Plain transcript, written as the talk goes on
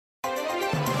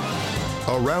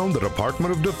around the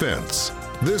Department of Defense.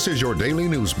 This is your daily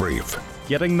news brief.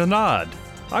 Getting the nod.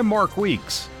 I'm Mark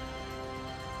Weeks.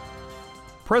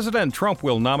 President Trump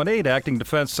will nominate Acting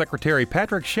Defense Secretary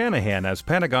Patrick Shanahan as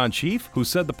Pentagon chief, who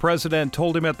said the president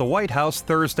told him at the White House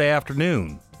Thursday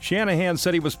afternoon. Shanahan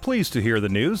said he was pleased to hear the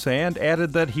news and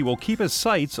added that he will keep his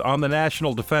sights on the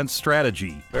national defense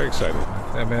strategy. Very excited.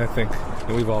 I think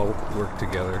we've all worked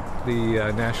together.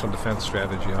 The national defense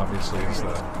strategy obviously is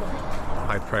the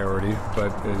high priority,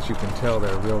 but as you can tell,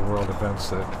 there are real-world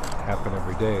events that happen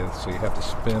every day, so you have to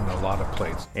spin a lot of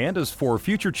plates. And as for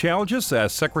future challenges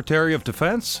as Secretary of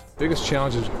Defense? Biggest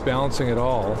challenge is balancing it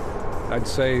all. I'd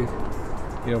say,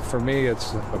 for me,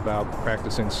 it's about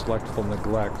practicing selectful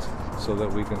neglect so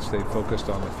that we can stay focused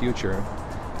on the future,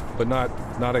 but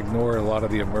not ignore a lot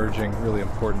of the emerging, really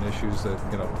important issues that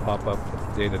pop up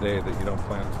day to day that you don't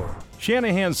plan for.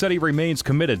 Shanahan said he remains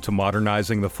committed to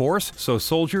modernizing the force so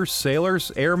soldiers,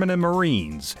 sailors, airmen, and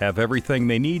Marines have everything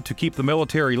they need to keep the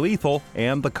military lethal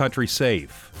and the country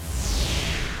safe.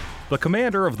 The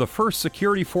commander of the 1st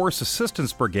Security Force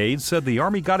Assistance Brigade said the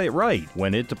Army got it right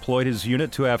when it deployed his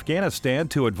unit to Afghanistan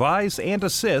to advise and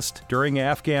assist during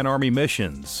Afghan Army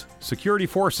missions. Security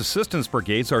Force Assistance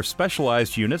Brigades are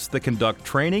specialized units that conduct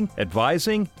training,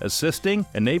 advising, assisting,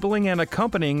 enabling, and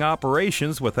accompanying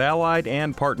operations with allied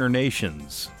and partner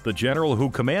nations. The general who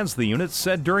commands the unit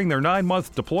said during their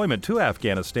 9-month deployment to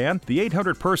Afghanistan, the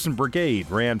 800-person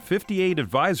brigade ran 58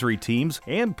 advisory teams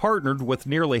and partnered with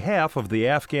nearly half of the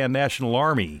Afghan National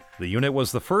Army. The unit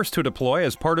was the first to deploy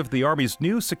as part of the Army's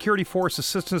new Security Force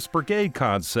Assistance Brigade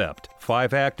concept.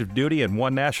 5 active duty and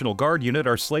 1 National Guard unit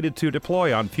are slated to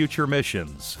deploy on future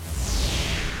missions.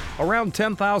 Around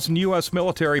 10,000 U.S.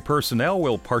 military personnel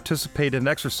will participate in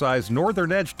Exercise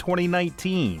Northern Edge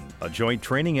 2019, a joint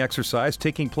training exercise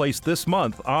taking place this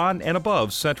month on and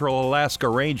above Central Alaska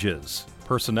ranges.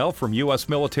 Personnel from U.S.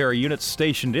 military units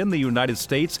stationed in the United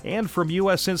States and from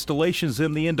U.S. installations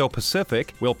in the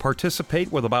Indo-Pacific will participate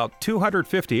with about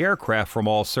 250 aircraft from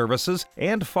all services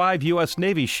and 5 U.S.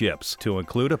 Navy ships, to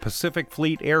include a Pacific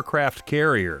Fleet aircraft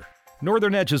carrier.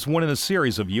 Northern Edge is one in a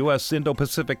series of U.S.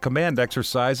 Indo-Pacific Command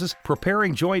exercises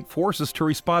preparing joint forces to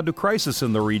respond to crisis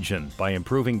in the region by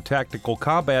improving tactical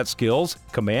combat skills,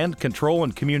 command, control,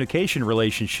 and communication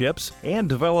relationships, and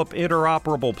develop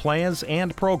interoperable plans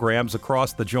and programs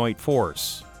across the joint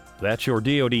force. That's your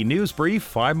DoD News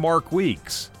Brief. I'm Mark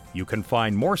Weeks. You can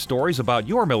find more stories about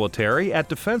your military at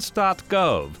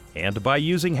defense.gov and by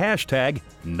using hashtag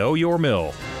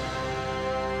KnowYourMil.